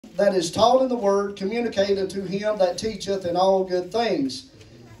that is taught in the word, communicate unto him that teacheth in all good things.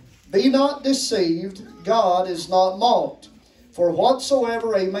 Be not deceived, God is not mocked. For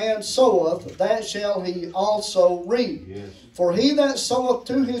whatsoever a man soweth, that shall he also reap. Yes. For he that soweth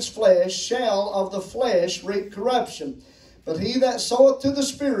to his flesh shall of the flesh reap corruption. But he that soweth to the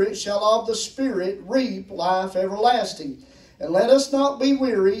Spirit shall of the Spirit reap life everlasting. And let us not be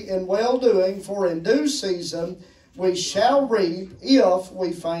weary in well-doing, for in due season we shall reap if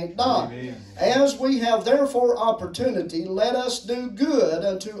we faint not. Amen. As we have therefore opportunity, let us do good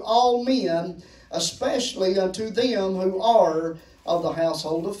unto all men, especially unto them who are of the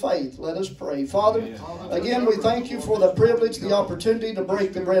household of faith. Let us pray. Father, again, we thank you for the privilege, the opportunity to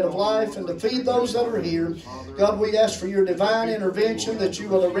break the bread of life and to feed those that are here. God, we ask for your divine intervention, that you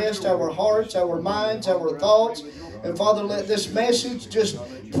will arrest our hearts, our minds, our thoughts. And Father, let this message just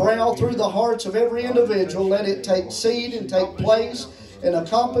prowl through the hearts of every individual. Let it take seed and take place and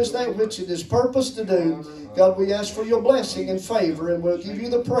accomplish that which it is purposed to do. God, we ask for your blessing and favor, and we'll give you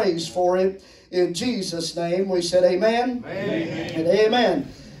the praise for it. In Jesus' name, we said amen, amen. And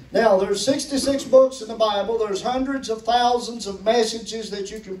amen. Now, there's 66 books in the Bible. There's hundreds of thousands of messages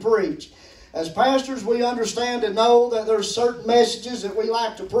that you can preach. As pastors, we understand and know that there's certain messages that we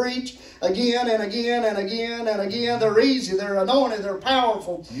like to preach again and again and again and again. They're easy, they're anointed, they're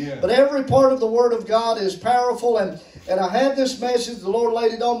powerful. Yeah. But every part of the Word of God is powerful. And I had this message, the Lord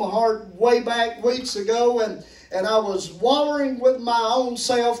laid it on my heart way back weeks ago, and I was wallowing with my own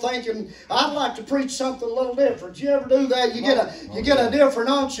self thinking, I'd like to preach something a little different. You ever do that? You get a different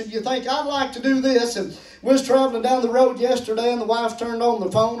unction. You think, I'd like to do this. And we was traveling down the road yesterday, and the wife turned on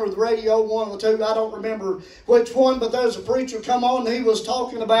the phone or the radio, one of the two. I don't remember which one, but there's a preacher come on, and he was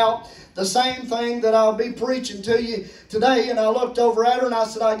talking about the same thing that I'll be preaching to you today. And I looked over at her, and I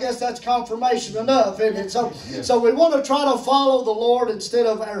said, I guess that's confirmation enough, isn't it? So we want to try to follow the Lord instead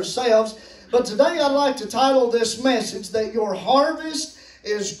of ourselves. But today I'd like to title this message that your harvest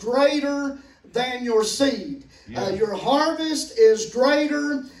is greater than your seed. Yes. Your harvest is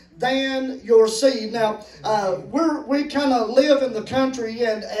greater than your seed. Now, we kind of live in the country,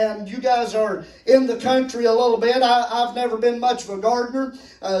 and you guys are in the country a little bit. I've never been much of a gardener.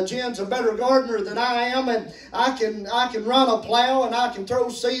 Jen's a better gardener than I am, and I can run a plow, and I can throw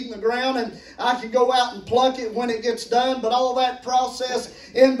seed in the ground, and I can go out and pluck it when it gets done. But all that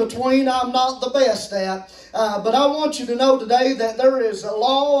process in between, I'm not the best at. But I want you to know today that there is a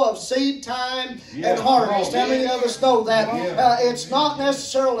law of seed time and harvest. How many of us know that? It's not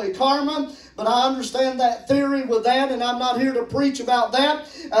necessarily karma, but I understand that theory with that, and I'm not here to preach about that.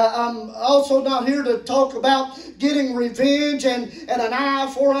 I'm also not here to talk about getting revenge and an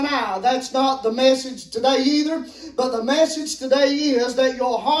eye for an eye. That's not the message today either. But the message today is that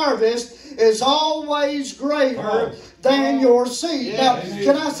your harvest is always greater than your seed. Now,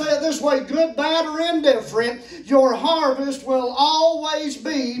 can I say it this way? Good, bad, or indifferent, your harvest will always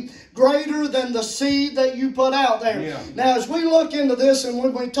be greater than the seed that you put out there. Yeah. Now, as we look into this, and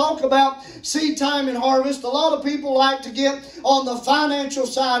when we talk about seed time and harvest, a lot of people like to get on the financial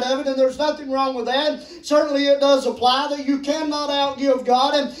side of it, and there's nothing wrong with that. Certainly it does apply that you cannot outgive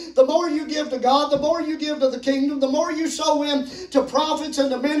God, and the more you give to God, the more you give to the kingdom, the more you sow in to prophets and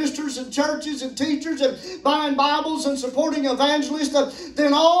to ministers and churches and teachers and buying Bibles and supporting evangelists,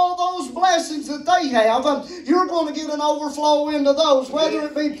 then all those blessings that they have, you're going to get an overflow into those, whether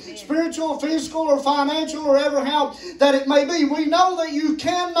it be spiritual, physical, or financial, or ever how that it may be. We know that you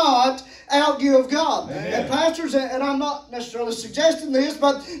cannot outgive God. Amen. And pastors, and I'm not necessarily suggesting this,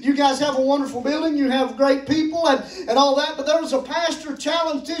 but you guys have a wonderful building, you have great people and all that, but there was a pastor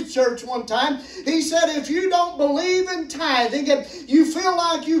challenged his church one time. He said, if you don't believe in tithing and you feel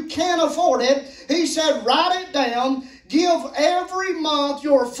like you can't afford it, he said, write it down. Give every month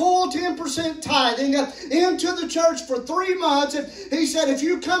your full 10% tithing into the church for 3 months. And he said, if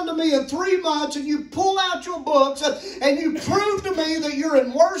you come to me in 3 months and you pull out your books and you prove to me that you're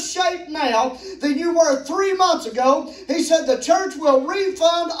in worse shape now than you were 3 months ago, he said the church will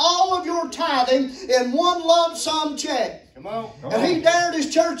refund all of your tithing in one lump sum check. Come on. And he dared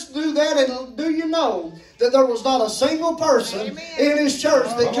his church to do that. And do you know that there was not a single person in his church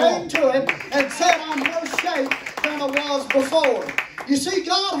that came to him and said, I'm worse shape than I was before. You see,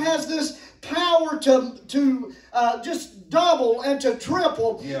 God has this power to just double and to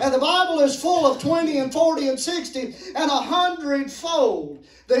triple. Yeah. And the Bible is full of 20 and 40 and 60 and 100-fold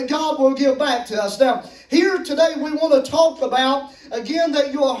that God will give back to us. Now, here today we want to talk about, again,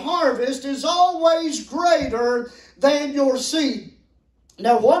 that your harvest is always greater than your seed.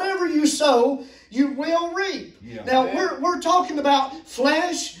 Now, whatever you sow, you will reap. Yeah. Now, we're talking about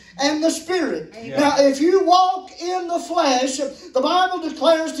flesh and the Spirit. Now, if you walk in the flesh, the Bible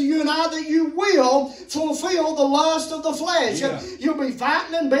declares to you and I that you will fulfill the lust of the flesh. You'll be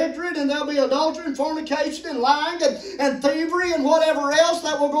fighting and bickering, and there'll be adultery and fornication and lying and thievery and whatever else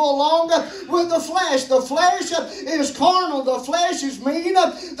that will go along with the flesh. The flesh is carnal. The flesh is mean.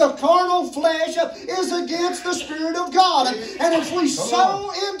 The carnal flesh is against the Spirit of God. And if we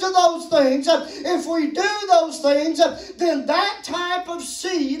sow into those things, if we do those things, then that type of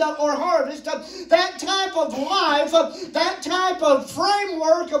seed or harvest, that type of life, that type of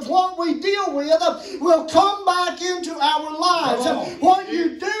framework of what we deal with will come back into our lives. What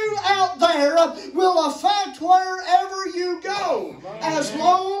you do out there will affect wherever you go, as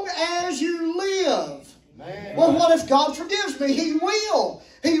long as you live. Well, what if God forgives me? He will.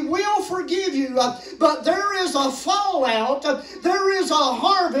 He will forgive you. But there is a fallout. There is a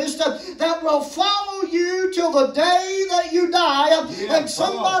harvest that will follow you till the day that you die. And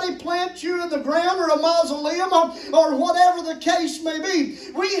somebody plants you in the ground or a mausoleum or whatever the case may be.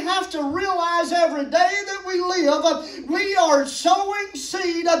 We have to realize every day that we live, we are sowing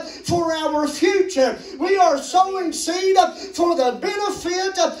seed for our future. We are sowing seed for the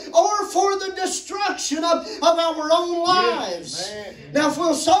benefit or for the destruction of our own lives. Now, if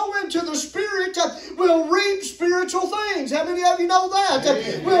we'll sow into the Spirit, we'll reap spiritual things. How many of you know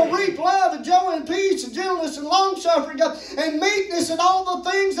that? We'll reap love and joy and peace and gentleness and long-suffering and meekness and all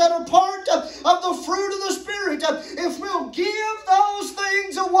the things that are part of the fruit of the Spirit. If we'll give those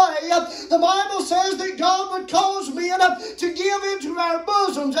things away, the Bible says that God would cause men to give into our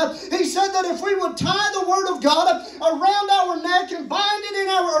bosoms. He said that if we would tie the Word of God around our neck and bind it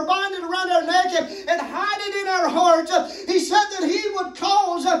around our neck and hide it in our hearts, He said that He would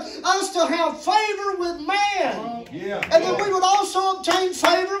cause us to have favor with man. And then we would also obtain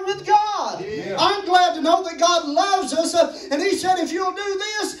favor with God. I'm glad to know that God loves us. And He said, if you'll do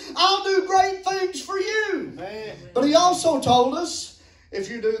this, I'll do great things for you. But He also told us, if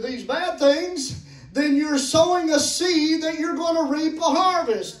you do these bad things, then you're sowing a seed that you're going to reap a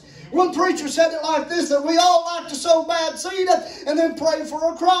harvest. One preacher said it like this, that we all like to sow bad seed and then pray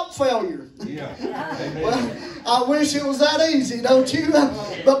for a crop failure. Well, I wish it was that easy, don't you?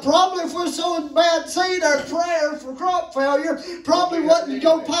 But probably if we're sowing bad seed, our prayer for crop failure probably wouldn't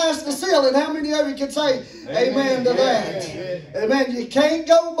go past the ceiling. How many of you can say amen to that? Amen. You can't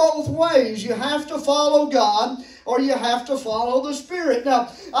go both ways. You have to follow God, or you have to follow the Spirit.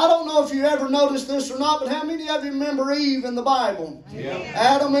 Now, I don't know if you ever noticed this or not, but how many of you remember Eve in the Bible?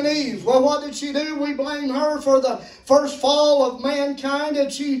 Adam and Eve. Well, what did she do? We blame her for the first fall of mankind,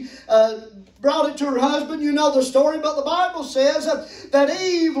 and she brought it to her husband. You know the story, but the Bible says that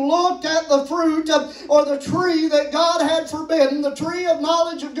Eve looked at the fruit or the tree that God had forbidden, the tree of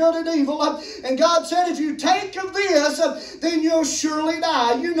knowledge of good and evil, and God said, if you take of this, then you'll surely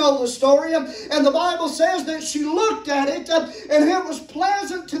die. You know the story, and the Bible says that she looked at it, and it was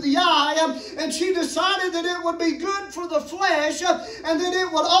pleasant to the eye, and she decided that it would be good for the flesh, and that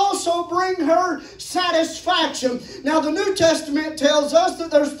it would also bring her satisfaction. Now, the New Testament tells us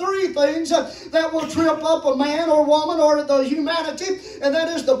that there's three things that will trip up a man or woman or the humanity, and that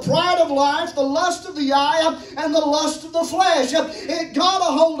is the pride of life, the lust of the eye, and the lust of the flesh. It got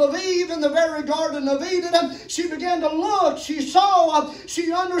a hold of Eve in the very Garden of Eden. She began to look, she saw,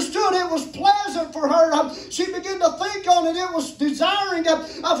 she understood it was pleasant for her. She began to think on it. It was desiring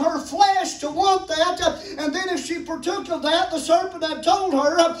of her flesh to want that. And then if she partook of that, the serpent had told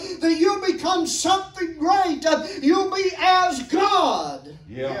her that you'll become something great. You'll be as God.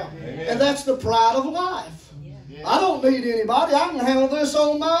 And that's the pride of life. I don't need anybody. I can handle this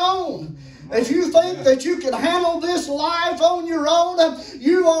on my own. If you think that you can handle this life on your own,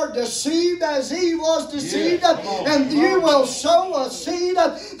 you are deceived as Eve was deceived, and you will sow a seed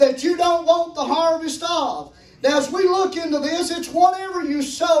that you don't want the harvest of. Now, as we look into this, it's whatever you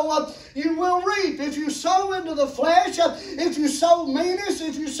sow, you will reap. If you sow into the flesh, if you sow meanness,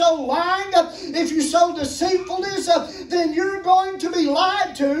 if you sow lying, if you sow deceitfulness, then you're going to be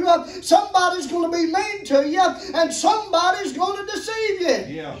lied to. Somebody's going to be mean to you, and somebody's going to deceive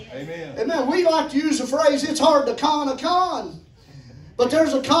you. Amen. We like to use the phrase, it's hard to con a con. But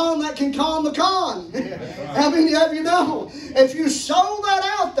there's a con that can con the con. How many of you know? If you sow that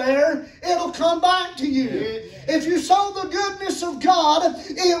out there, it'll come back to you. If you sow the goodness of God,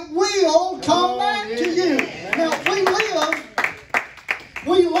 it will come back to you. Now,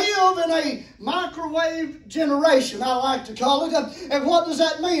 we live in a microwave generation, I like to call it. And what does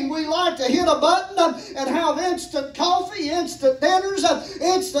that mean? We like to hit a button and have instant coffee, instant dinners,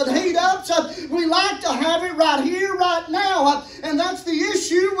 instant heat-ups. We like to have it right here, right now. And that's the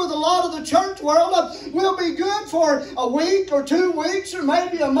issue with a lot of the church world. We'll be good for a week or 2 weeks or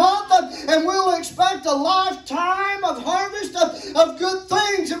maybe a month, and we'll expect a lifetime of harvest of good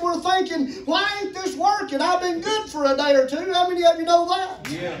things. And we're thinking, why ain't this working? I've been good for a day or two. How many of you know that?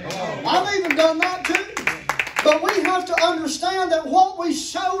 Yeah. I've even done that too. But we have to understand that what we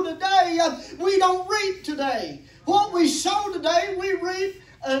sow today, we don't reap today. What we sow today, we reap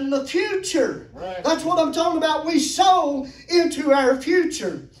in the future. Right. That's what I'm talking about. We sow into our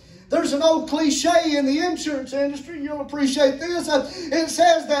future. There's an old cliche in the insurance industry. You'll appreciate this. It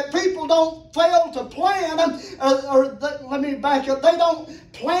says that people don't fail to plan, let me back up. They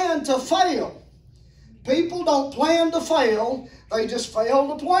don't plan to fail. People don't plan to fail. They just fail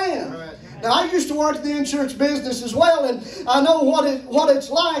to plan. Right. Now, I used to work in the insurance business as well, and I know what it's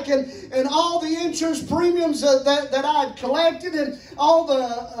like. And all the insurance premiums that I'd collected and all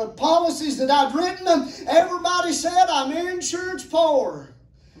the policies that I'd written, everybody said, I'm insurance poor.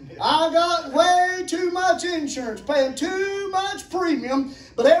 I got way too much insurance, paying too much premium.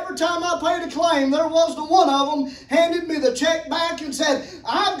 But every time I paid a claim, there wasn't one of them handed me the check back and said,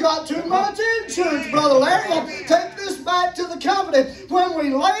 I've got too much insurance, Brother Larry. I'll take this back to the company. When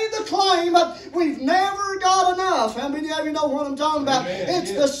we lay the claim, we've never got enough. How many of you know what I'm talking about? Amen.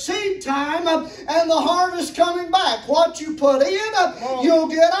 It's the seed time and the harvest coming back. What you put in, you'll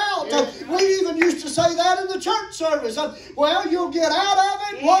get out. We even used to say that in the church service. Well, you'll get out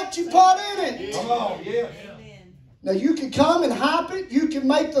of it what you put in it. Come on, yeah. Now, you can come and hype it. You can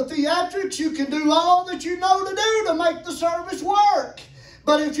make the theatrics. You can do all that you know to do to make the service work.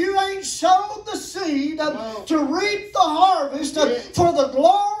 But if you ain't sowed the seed to reap the harvest for the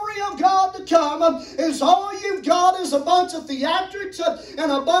glory of God to come, is all you've got is a bunch of theatrics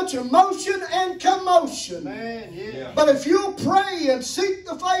and a bunch of motion and commotion. Man, yeah. But if you'll pray and seek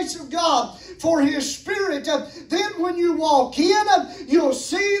the face of God for His Spirit, then when you walk in, you'll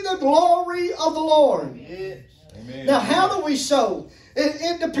see the glory of the Lord. Yes. Amen. Now, how do we sow?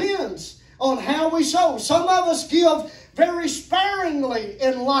 It depends on how we sow. Some of us give very sparingly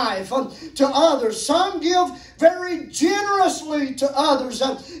in life to others. Some give very generously to others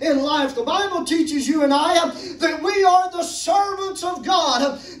in life. The Bible teaches you and I that we are the servants of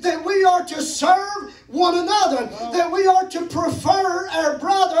God, that we are to serve one another, that we are to prefer our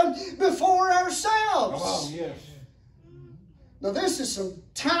brethren before ourselves. Oh, yes. Now, this is some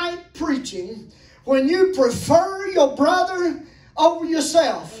tight preaching when you prefer your brother over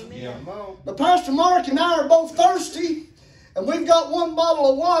yourself. Yeah. Now, Pastor Mark and I are both thirsty, and we've got one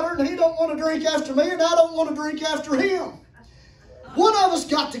bottle of water, and he don't want to drink after me, and I don't want to drink after him. One of us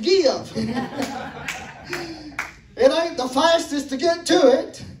got to give. It ain't the fastest to get to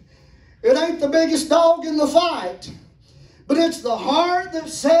it. It ain't the biggest dog in the fight. But it's the heart that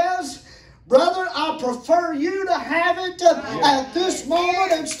says, brother, I prefer you to have it at this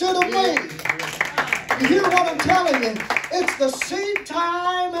moment instead of me. You hear what I'm telling you? It's the seed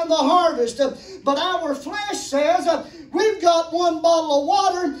time and the harvest. But our flesh says, we've got one bottle of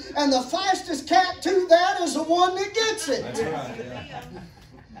water, and the fastest cat to that is the one that gets it. That's right, yeah.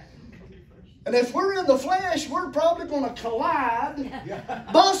 And if we're in the flesh, we're probably going to collide,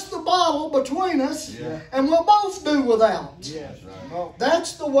 bust the bottle between us, and we'll both do without. Yes, right.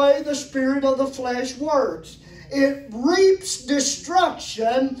 That's the way the spirit of the flesh works. It reaps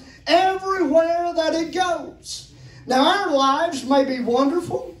destruction everywhere that it goes. Now, our lives may be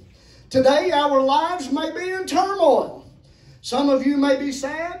wonderful. Today, our lives may be in turmoil. Some of you may be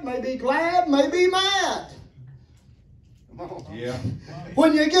sad, may be glad, may be mad. Yeah.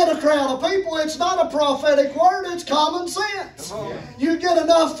 When you get a crowd of people, it's not a prophetic word, it's common sense. You get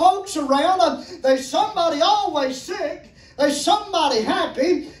enough folks around, there's somebody always sick. There's somebody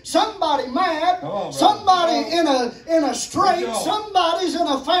happy, somebody mad, somebody in a strait, somebody's in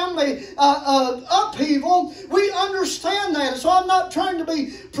a family upheaval. We understand that. So I'm not trying to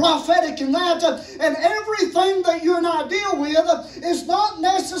be prophetic in that. And everything that you and I deal with is not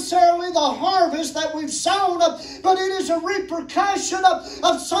necessarily the harvest that we've sown, but it is a repercussion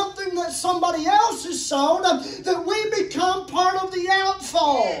of something that somebody else has sown, that we become part of the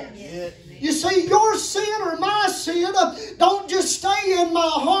outfall. You see, your sin or my sin don't just stay in my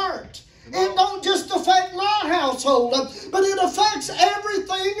heart. It don't just affect my household, but it affects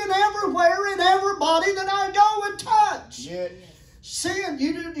everything and everywhere and everybody that I go and touch. Yes.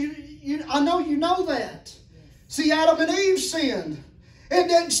 Sin, I know you know that. See, Adam and Eve sinned. It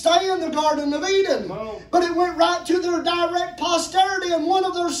didn't stay in the Garden of Eden, but it went right to their direct posterity, and one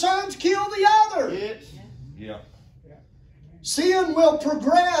of their sons killed the other. Yes. Yeah. Sin will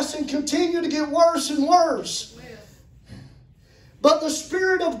progress and continue to get worse and worse. But the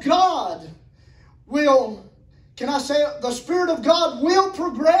Spirit of God will, can I say it? The Spirit of God will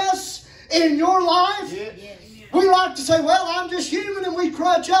progress in your life. We like to say, well, I'm just human, and we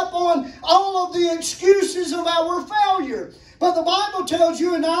crutch up on all of the excuses of our failure. But the Bible tells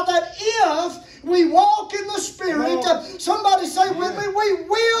you and I that if we walk in the Spirit, somebody say with me, we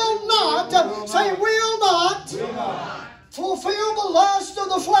will not, say will not. Fulfill the lust of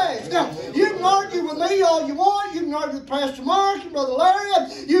the flesh. Now, you can argue with me all you want. You can argue with Pastor Mark and Brother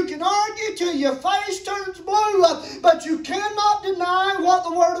Larry. You can argue till your face turns blue. But you cannot deny what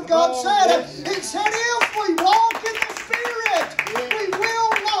the Word of God said. It said if we walk in the Spirit, we will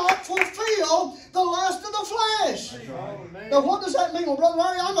not fulfill the lust of the flesh. Now, what does that mean? Well, Brother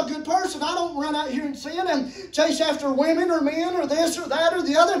Larry, I'm a good person. I don't run out here and sin and chase after women or men or this or that or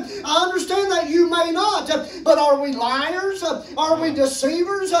the other. I understand that you may not. But are we liars? Are we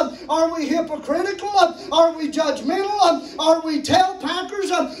deceivers? Are we hypocritical? Are we judgmental? Are we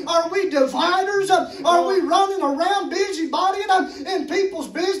tailpackers? Are we dividers? Are we running around busybodying in people's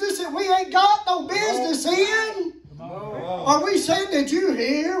business that we ain't got no business in? Are we saying, did you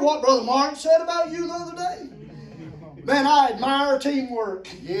hear what Brother Mark said about you the other day? Man, I admire teamwork.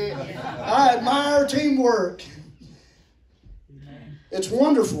 I admire teamwork. It's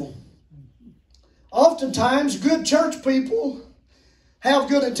wonderful. Oftentimes, good church people have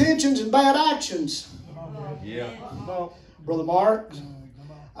good intentions and bad actions. Brother Mark,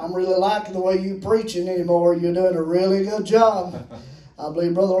 I'm really liking the way you're preaching anymore. You're doing a really good job. I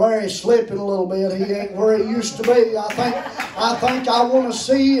believe Brother Larry's slipping a little bit. He ain't where he used to be. I think I want to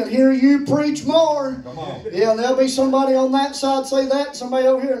see and hear you preach more. Yeah, there'll be somebody on that side say that, somebody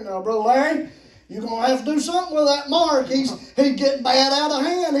over here. Now, Brother Larry, you're going to have to do something with that Mark. He's getting bad out of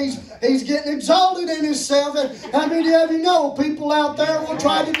hand. He's getting exalted in himself. And how many of you know people out there will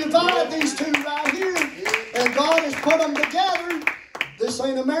try to divide these two right here? And God has put them together. This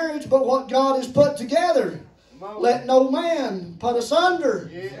ain't a marriage, but what God has put together. Let no man put us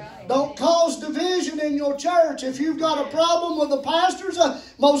under. Don't cause division in your church. If you've got a problem with the pastors,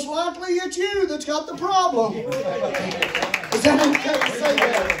 most likely it's you that's got the problem. Is that okay to say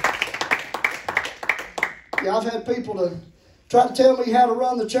that? Yeah, I've had people to try to tell me how to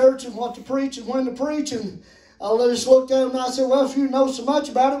run the church and what to preach and when to preach. And I just looked at them and I said, well, if you know so much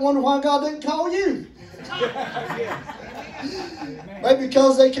about it, wonder why God didn't call you. Maybe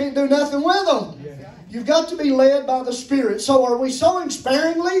because they can't do nothing with them. You've got to be led by the Spirit. So are we sowing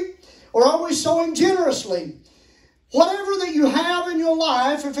sparingly or are we sowing generously? Whatever that you have in your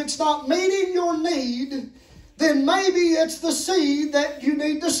life, if it's not meeting your need, then maybe it's the seed that you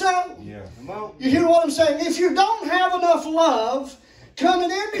need to sow. You hear what I'm saying? If you don't have enough love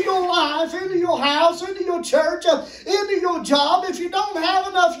coming into your life, into your house, into your church, into your job, if you don't have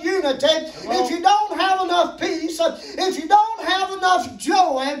enough unity, if you don't have enough peace, if you don't have enough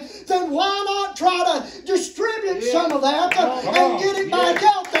joy, then why not try to distribute some of that and get it back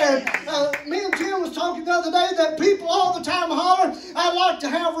out there? Me and Jim was talking the other day that people all the time holler, I'd like to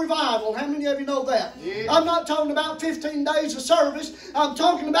have revival. How many of you know that? I'm not talking about 15 days of service. I'm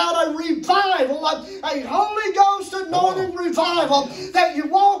talking about a revival, a Holy Ghost anointed revival. That you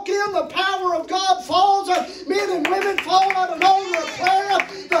walk in, the power of God falls, men and women fall at an altar of prayer,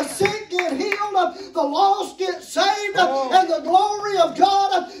 the sick get healed, the lost get saved, and the glory of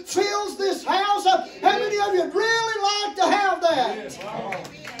God fills this house. How many of you really like to have that?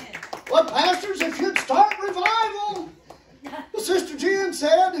 Well, pastors, if you'd start revival, Sister Jen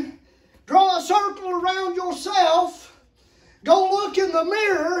said, draw a circle around yourself, go look in the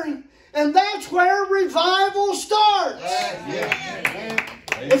mirror, and that's where revival starts.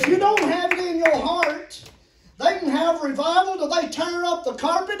 If you don't have it in your heart, they can have revival till they tear up the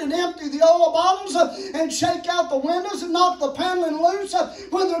carpet and empty the oil bottles and shake out the windows and knock the paneling loose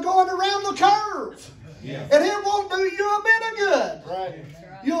when they're going around the curve. And it won't do you a bit of good.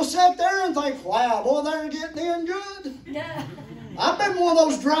 You'll sit there and think, wow, boy, they're getting in good. I've been one of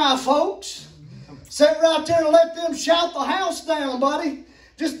those dry folks. Sit right there and let them shout the house down, buddy.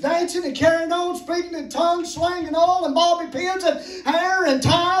 Just dancing and carrying on, speaking in tongues, slanging all, and bobby pins and hair and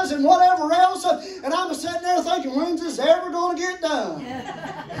ties and whatever else. And I'm sitting there thinking, when's this ever going to get done?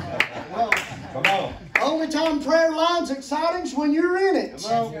 Come on. Only time prayer line's exciting is when you're in it.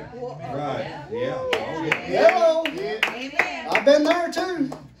 Right. Yeah. Hello. I've been there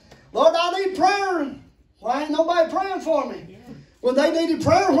too. Lord, I need prayer. Why ain't nobody praying for me? When they needed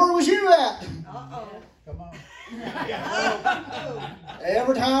prayer, where was you at? Come on.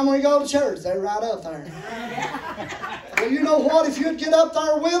 Every time we go to church, they're right up there. Well, you know what? If you'd get up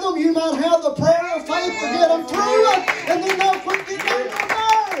there with them, you might have the prayer of faith to get them through it, and then they'll quit getting on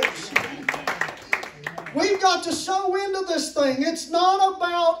your nerves. We've got to sow into this thing. It's not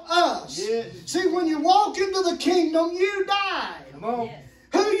about us. See, when you walk into the kingdom, you die.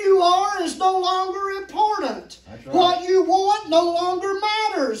 Who you are is no longer important. That's right. What you want no longer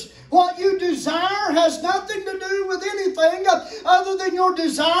matters. What you desire has nothing to do with anything other than your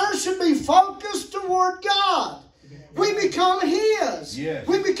desire should be focused toward God. We become His. Yes.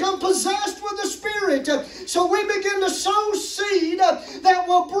 We become possessed with the Spirit. So we begin to sow seed that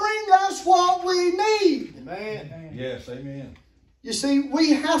will bring us what we need. Amen. Yes, amen. You see,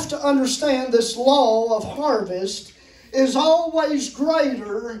 we have to understand this law of harvest is always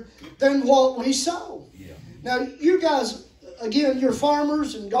greater than what we sow. Yeah. Now, you guys, again, you're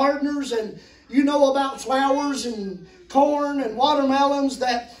farmers and gardeners, and you know about flowers and corn and watermelons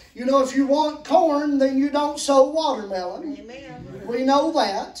that, you know, if you want corn, then you don't sow watermelon. Amen. We know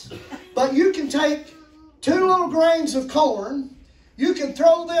that. But you can take 2 little grains of corn, you can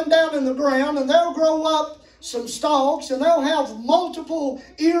throw them down in the ground, and they'll grow up some stalks, and they'll have multiple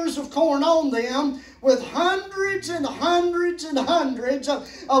ears of corn on them with hundreds and hundreds and hundreds of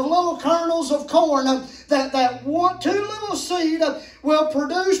little kernels of corn that 2 little seed will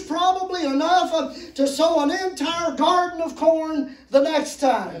produce probably enough to sow an entire garden of corn the next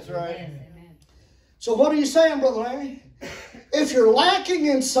time. That's right. So what are you saying, Brother Larry? If you're lacking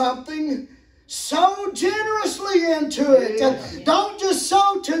in something, sow generously into it. Don't just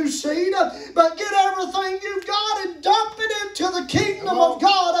sow 2 seed, but get everything you've got and dump it into the kingdom of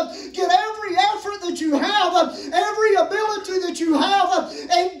God. Get every effort that you have, every ability that you have,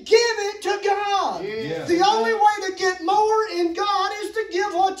 and give it to God. Yeah. The only way to get more in God is to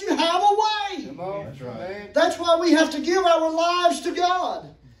give what you have away. Come on. That's right. That's why we have to give our lives to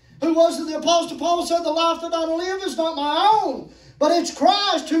God. Who was it? The Apostle Paul said, the life that I live is not my own, but it's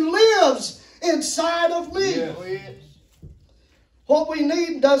Christ who lives inside of me. Yes. What we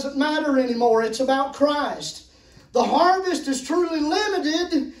need doesn't matter anymore. It's about Christ. The harvest is truly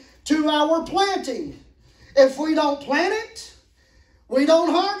limited to our planting. If we don't plant it, we don't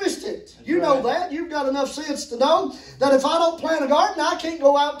harvest it. You know that. You've got enough sense to know that if I don't plant a garden, I can't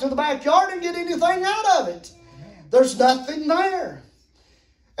go out to the backyard and get anything out of it. There's nothing there.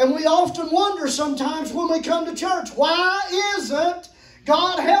 And we often wonder sometimes when we come to church, why isn't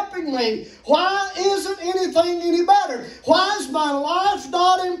God helping me? Why isn't anything any better? Why is my life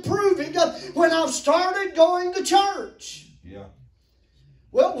not improving when I've started going to church? Yeah.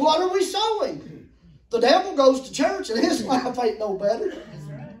 Well, what are we sowing? The devil goes to church and his life ain't no better.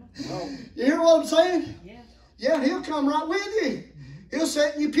 You hear what I'm saying? Yeah, he'll come right with you. He'll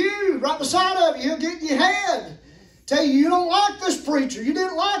sit in your pew right beside of you. He'll get in your head. Tell you don't like this preacher. You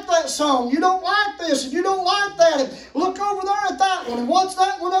didn't like that song. You don't like this and you don't like that. And look over there at that one. And what's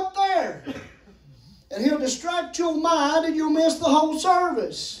that one up there? And he'll distract your mind and you'll miss the whole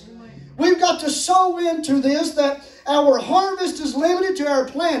service. We've got to sow into this that our harvest is limited to our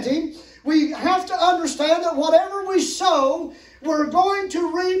planting. We have to understand that whatever we sow, we're going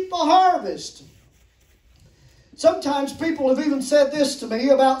to reap a harvest. Sometimes people have even said this to me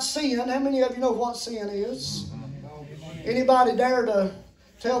about sin. How many of you know what sin is? Anybody dare to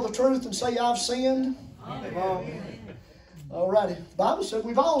tell the truth and say, I've sinned? All righty. The Bible said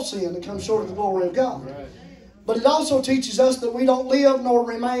we've all sinned and come short of the glory of God. But it also teaches us that we don't live nor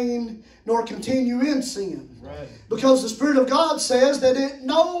remain nor continue in sin. Because the Spirit of God says that it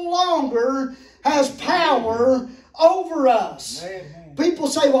no longer has power over us. People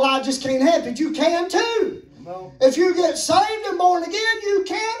say, well, I just can't help it. You can too. If you get saved and born again, you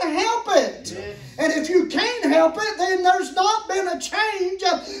can't help it. And if you can't help it, then there's not been a change.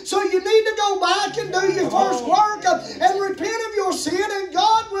 So you need to go back and do your first work and repent of your sin, and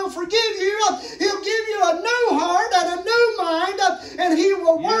God will forgive you. He'll give you a new heart and a new mind, and He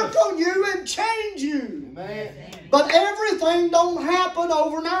will work on you and change you. Amen. But everything don't happen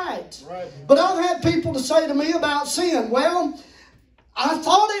overnight. But I've had people to say to me about sin, well, I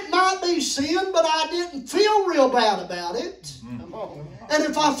thought it might be sin, but I didn't feel real bad about it. And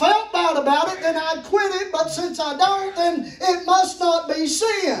if I felt bad about it, then I'd quit it. But since I don't, then it must not be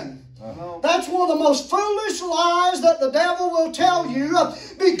sin. That's one of the most foolish lies that the devil will tell you,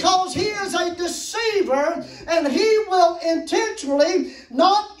 because he is a deceiver and he will intentionally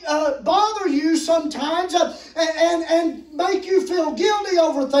not bother you sometimes and make you feel guilty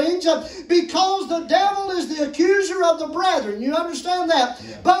over things, because the devil is the accuser of the brethren. You understand that?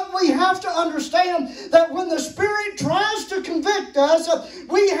 Yeah. But we have to understand that when the Spirit tries to convict us,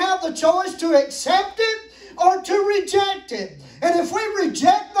 we have the choice to accept it or to reject it. And if we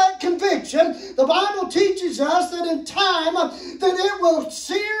reject that conviction, the Bible teaches us that in time that it will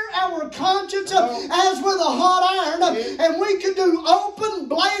sear our conscience as with a hot iron, and we can do open,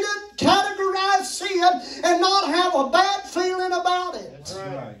 blatant, categorized sin and not have a bad feeling about it. That's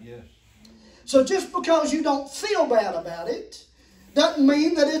right, yes. So just because you don't feel bad about it doesn't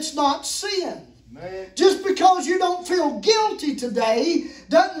mean that it's not sin. Man. Just because you don't feel guilty today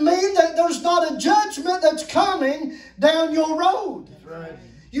doesn't mean that there's not a judgment that's coming down your road. That's right.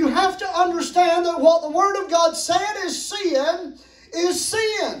 You have to understand that what the Word of God said is sin is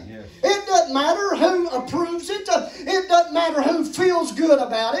sin. Yes. It doesn't matter who approves it. It doesn't matter who feels good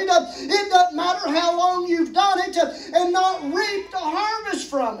about it. It doesn't matter how long you've done it and not reaped a harvest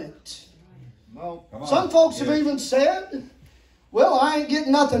from it. No. Come on. Some folks Yes. have even said, well, I ain't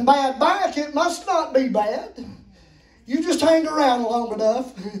getting nothing bad back. It must not be bad. You just hang around long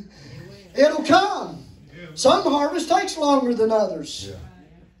enough. It'll come. Some harvest takes longer than others. Yeah.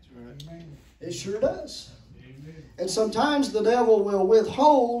 It sure does. And sometimes the devil will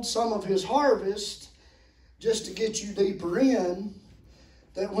withhold some of his harvest just to get you deeper in,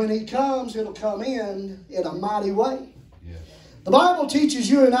 that when he comes, it'll come in a mighty way. Yes. The Bible teaches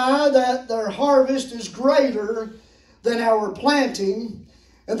you and I that their harvest is greater than our planting,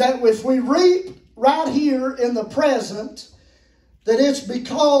 and that if we reap right here in the present, that it's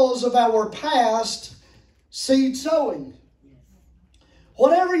because of our past seed sowing.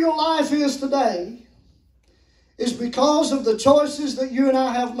 Whatever your life is today is because of the choices that you and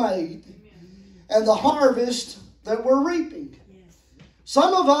I have made and the harvest that we're reaping.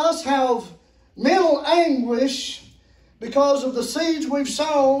 Some of us have mental anguish because of the seeds we've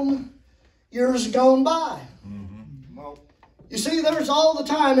sown years gone by. You see, there's all the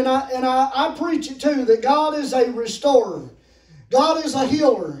time, and I preach it too, that God is a restorer. God is a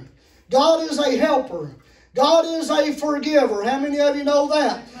healer. God is a helper. God is a forgiver. How many of you know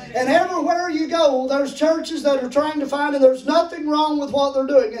that? And everywhere you go, there's churches that are trying to find it. There's nothing wrong with what they're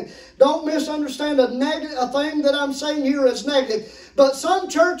doing. And don't misunderstand a thing that I'm saying here is negative. But some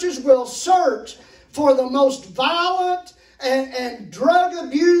churches will search for the most violent and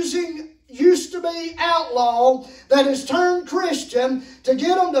drug-abusing used to be outlaw that has turned Christian to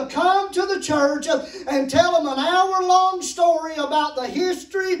get them to come to the church and tell them an hour-long story about the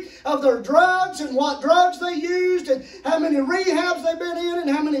history of their drugs and what drugs they used and how many rehabs they've been in and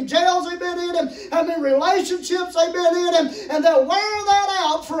how many jails they've been in and how many relationships they've been in, and they'll wear that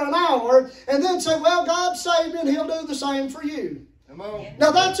out for an hour and then say, well, God saved me and He'll do the same for you.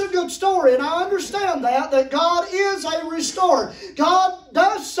 Now that's a good story, and I understand that God is a restorer. God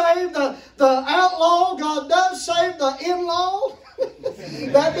does save the outlaw. God does save the in-law.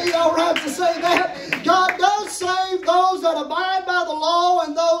 That'd be all right to say that. God does save those that abide by the law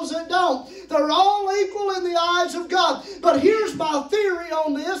and those that don't. They're all equal in the eyes of God. But here's my theory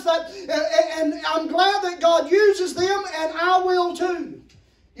on this, and I'm glad that God uses them, and I will too.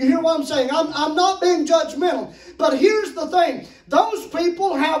 You hear what I'm saying? I'm not being judgmental. But here's the thing. Those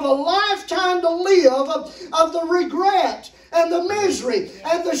people have a lifetime to live of the regret and the misery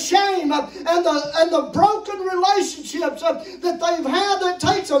and the shame and the broken relationships that they've had that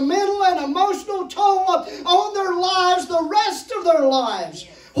takes a mental and emotional toll on their lives the rest of their lives.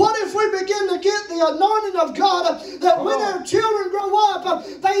 What if we begin to get the anointing of God that when our children grow up,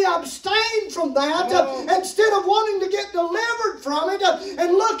 they abstain from that instead of wanting to get delivered from it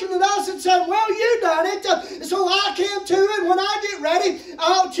and looking at us and saying, well, you done it, so I can too, and when I get ready,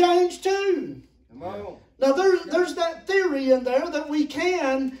 I'll change too. Now, there's that theory in there that we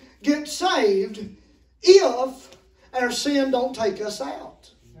can get saved if our sin don't take us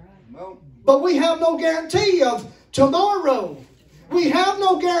out. But we have no guarantee of tomorrow. We have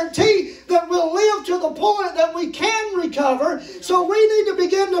no guarantee that we'll live to the point that we can recover. So we need to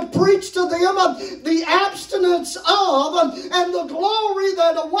begin to preach to them the abstinence of and the glory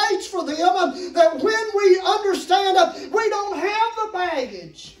that awaits for them. That when we understand we don't have the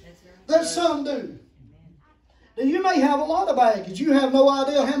baggage that some do. Now, you may have a lot of baggage. You have no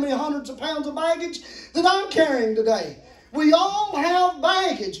idea how many hundreds of pounds of baggage that I'm carrying today. We all have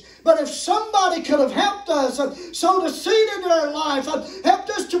baggage. But if somebody could have helped us, sowed a seed into our life, helped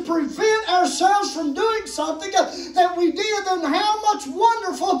us to prevent ourselves from doing something that we did, then how much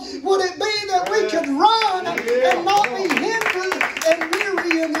wonderful would it be that we could run and not be hindered and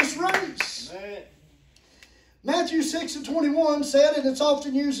weary in this race? Matthew 6:21 said, and it's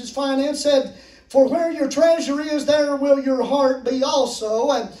often used as finance, said, for where your treasure is, there will your heart be also.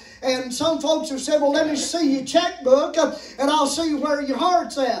 And some folks have said, well, let me see your checkbook and I'll see where your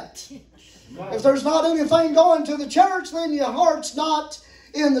heart's at. If there's not anything going to the church, then your heart's not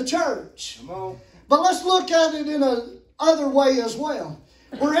in the church. But let's look at it in another way as well.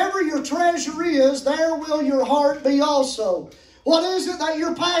 Wherever your treasure is, there will your heart be also. What is it that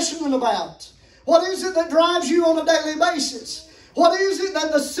you're passionate about? What is it that drives you on a daily basis? What is it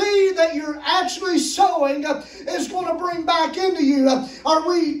that the seed that you're actually sowing is going to bring back into you? Are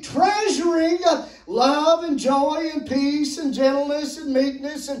we treasuring love and joy and peace and gentleness and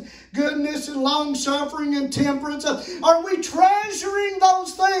meekness and goodness and long-suffering and temperance? Are we treasuring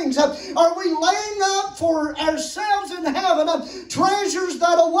those things? Are we laying up for ourselves in heaven treasures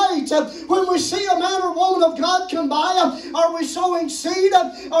that await? When we see a man or woman of God come by, are we sowing seed?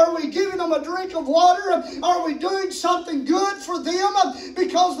 Are we giving them a drink of water? Are we doing something good for them?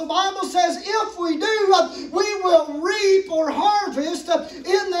 Because the Bible says if we do, we will reap or harvest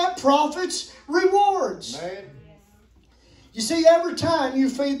in that prophet's rewards. Man. You see, every time you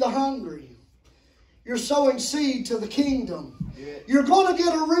feed the hungry, you're sowing seed to the kingdom. Yeah. You're going to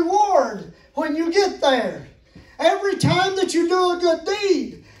get a reward when you get there. Every time that you do a good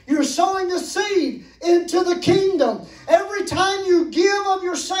deed, you're sowing a seed into the kingdom. Every time you give of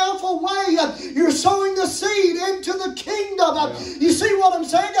yourself away, you're sowing the seed into the kingdom. Yeah. You see what I'm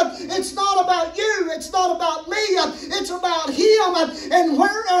saying? It's not about you. It's not about me. It's about Him. And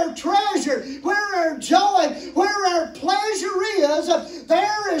where our treasure, where our joy, where our pleasure is,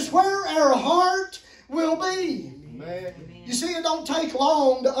 there is where our heart will be. Man. You see, it don't take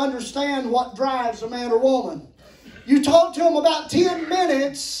long to understand what drives a man or woman. You talk to them about 10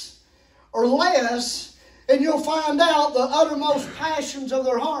 minutes or less, and you'll find out the uttermost passions of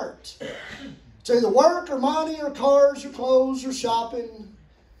their heart. It's either work or money or cars or clothes or shopping,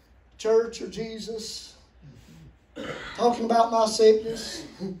 church or Jesus. Talking about my sickness.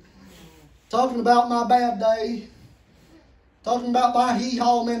 Talking about my bad day. Talking about my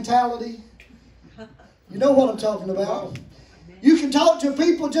hee-haw mentality. You know what I'm talking about. You can talk to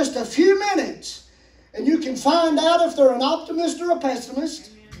people just a few minutes, and you can find out if they're an optimist or a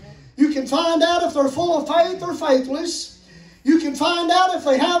pessimist. You can find out if they're full of faith or faithless. You can find out if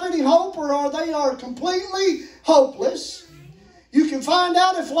they have any hope or they are completely hopeless. You can find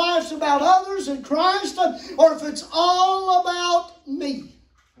out if life's about others and Christ or if it's all about me.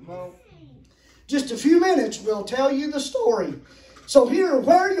 Come on. Just a few minutes will tell you the story. So here,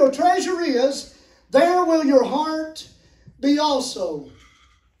 where your treasure is, there will your heart be also.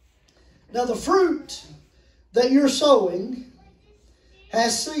 Now the fruit that you're sowing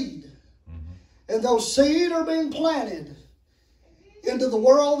has seed. And those seed are being planted into the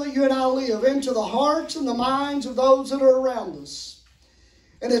world that you and I live, into the hearts and the minds of those that are around us.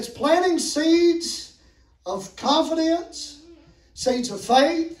 And it's planting seeds of confidence, seeds of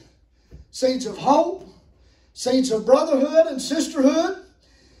faith, seeds of hope, seeds of brotherhood and sisterhood,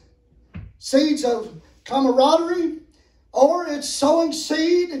 seeds of camaraderie, or it's sowing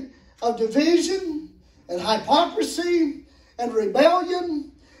seed of division and hypocrisy and rebellion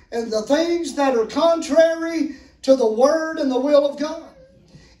and the things that are contrary to the Word and the will of God.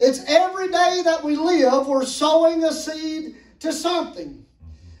 It's every day that we live, we're sowing a seed to something.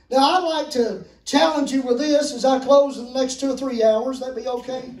 Now, I'd like to challenge you with this as I close in the next 2 or 3 hours. That'd be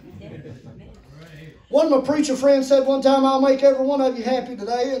okay? One of my preacher friends said one time, I'll make every one of you happy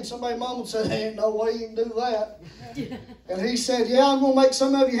today. And somebody mumbled and said, ain't no way you can do that. And he said, yeah, I'm going to make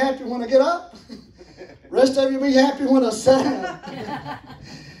some of you happy when I get up. Rest of you be happy when I sit down.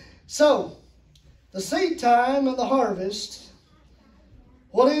 So, the seed time and the harvest,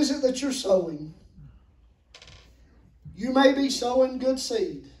 what is it that you're sowing? You may be sowing good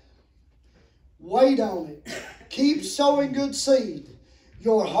seed. Wait on it. Keep sowing good seed.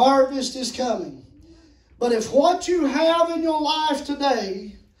 Your harvest is coming. But if what you have in your life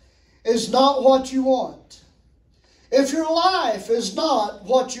today is not what you want, if your life is not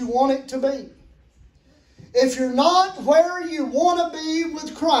what you want it to be, if you're not where you want to be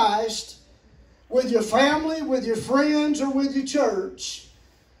with Christ, with your family, with your friends, or with your church,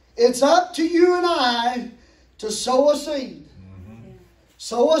 it's up to you and I to sow a seed.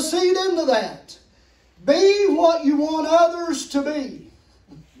 Sow a seed into that. Be what you want others to be.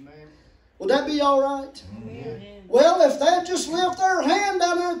 Would that be all right? Amen. Well, if they'd just lift their hand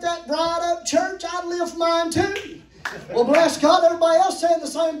down there at that dried up church, I'd lift mine too. Well, bless God, everybody else saying the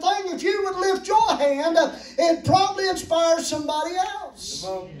same thing. If you would lift your hand, it'd probably inspire somebody else.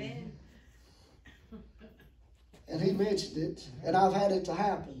 Amen. And he mentioned it, and I've had it to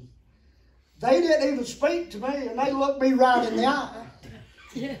happen. They didn't even speak to me, and they looked me right in the eye.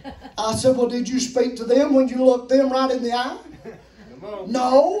 I said, well, did you speak to them when you looked them right in the eye?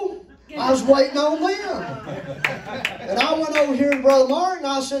 No. I was waiting on them. And I went over here to Brother Mark and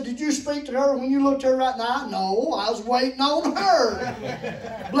I said, did you speak to her when you looked her right in the eye? No, I was waiting on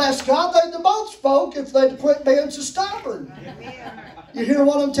her. Bless God, they'd have both spoke if they'd quit being so stubborn. You hear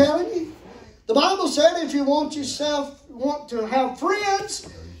what I'm telling you? The Bible said if you want to have friends,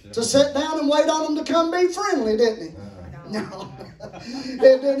 to sit down and wait on them to come be friendly, didn't it? No.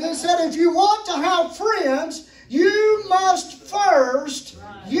 It said if you want to have friends, you must first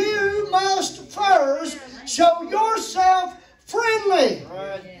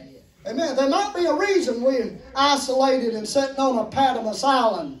Amen. There might be a reason we're isolated and sitting on a Patmos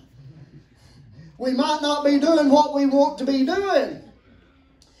Island. We might not be doing what we want to be doing.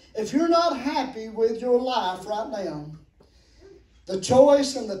 If you're not happy with your life right now, the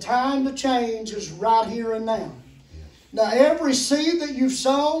choice and the time to change is right here and now. Now, every seed that you've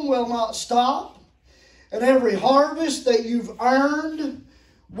sown will not stop, and every harvest that you've earned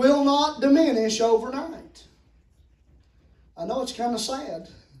will not diminish overnight. I know it's kind of sad,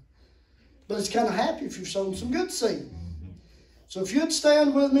 but it's kind of happy if you've sown some good seed. So if you'd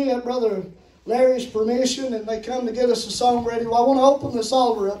stand with me at Brother Larry's permission and they come to get us a song ready, well, I want to open this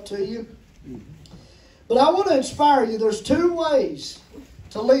altar up to you. But I want to inspire you. There's two ways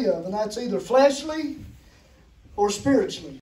to live, and that's either fleshly or spiritually.